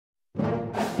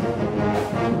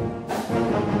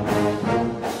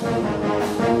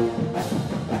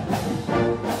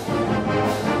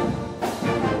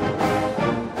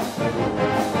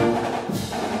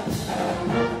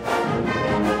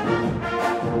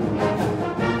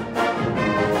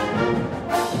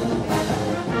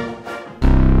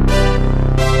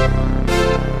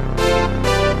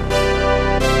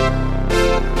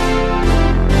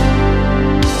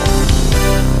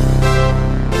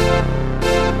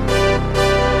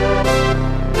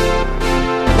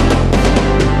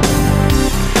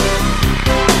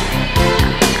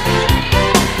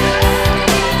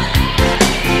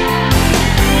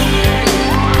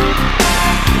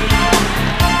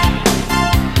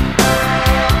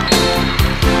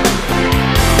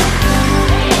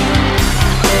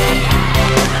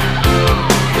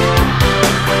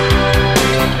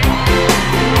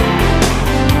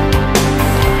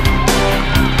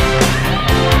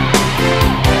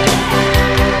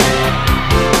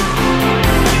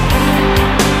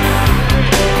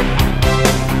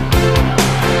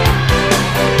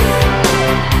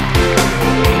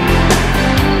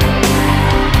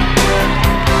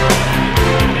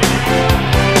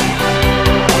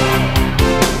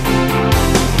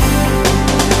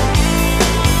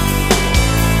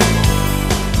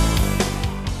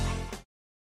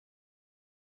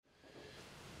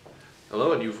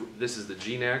This is the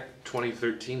GNAC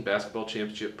 2013 Basketball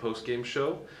Championship postgame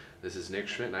show. This is Nick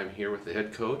Schmidt, and I'm here with the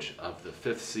head coach of the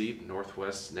 5th seed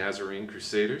Northwest Nazarene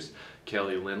Crusaders,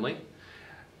 Kelly Lindley.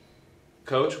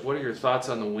 Coach, what are your thoughts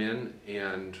on the win,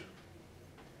 and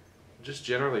just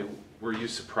generally, were you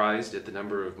surprised at the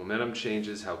number of momentum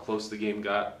changes, how close the game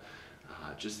got,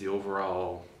 just the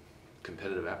overall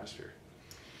competitive atmosphere?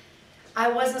 I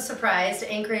wasn't surprised.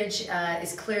 Anchorage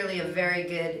is clearly a very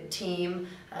good team.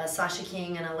 Sasha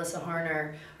King and Alyssa Horn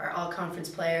are all conference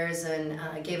players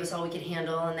and gave us all we could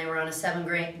handle, and they were on a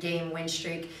 7-game win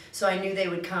streak. So I knew they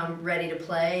would come ready to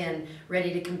play and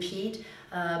ready to compete.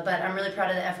 But I'm really proud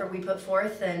of the effort we put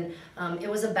forth, and it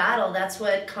was a battle. That's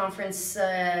what conference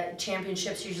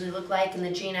championships usually look like, and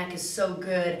the GNAC is so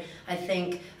good. I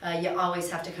think you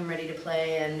always have to come ready to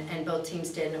play, and both teams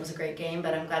did, and it was a great game,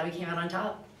 but I'm glad we came out on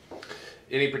top.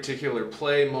 Any particular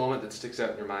play moment that sticks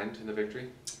out in your mind in the victory?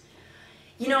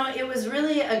 You know, it was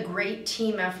really a great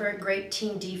team effort, great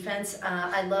team defense.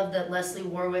 I love that Leslie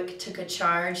Warwick took a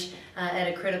charge at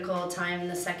a critical time in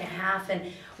the second half, and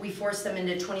we forced them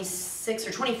into 26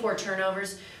 or 24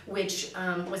 turnovers, which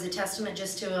was a testament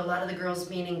just to a lot of the girls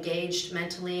being engaged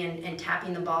mentally and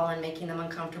tapping the ball and making them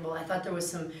uncomfortable. I thought there was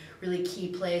some really key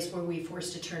plays where we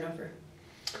forced a turnover.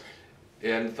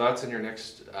 And thoughts on your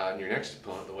next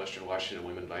opponent, the Western Washington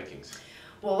Women Vikings?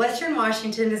 Well, Western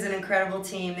Washington is an incredible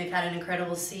team. They've had an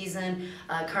incredible season.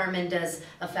 Carmen does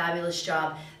a fabulous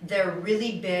job. They're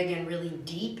really big and really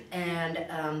deep, and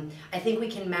I think we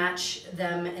can match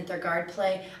them at their guard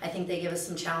play. I think they give us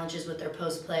some challenges with their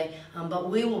post play,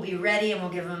 but we will be ready, and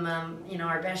we'll give them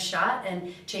our best shot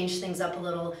and change things up a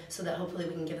little so that hopefully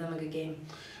we can give them a good game.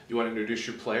 You want to introduce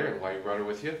your player and why you brought her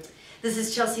with you? This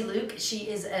is Chelsea Luke. She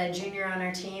is a junior on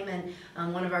our team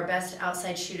and one of our best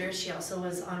outside shooters. She also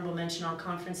was honorable mention all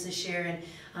conference this year, and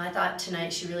I thought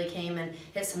tonight she really came and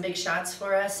hit some big shots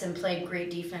for us and played great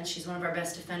defense. She's one of our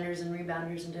best defenders and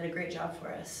rebounders and did a great job for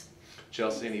us.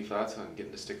 Chelsea, any thoughts on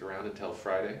getting to stick around until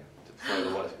Friday to play the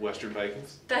Western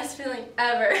Vikings? Best feeling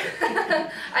ever.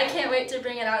 I can't wait to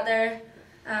bring it out there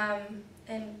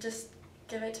and just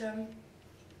give it to them.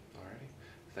 Alrighty.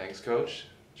 Thanks, Coach.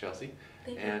 Chelsea.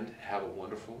 Thank you. And have a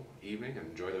wonderful evening and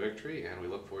enjoy the victory, and we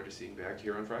look forward to seeing you back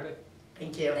here on Friday.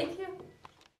 Thank you. Thank you.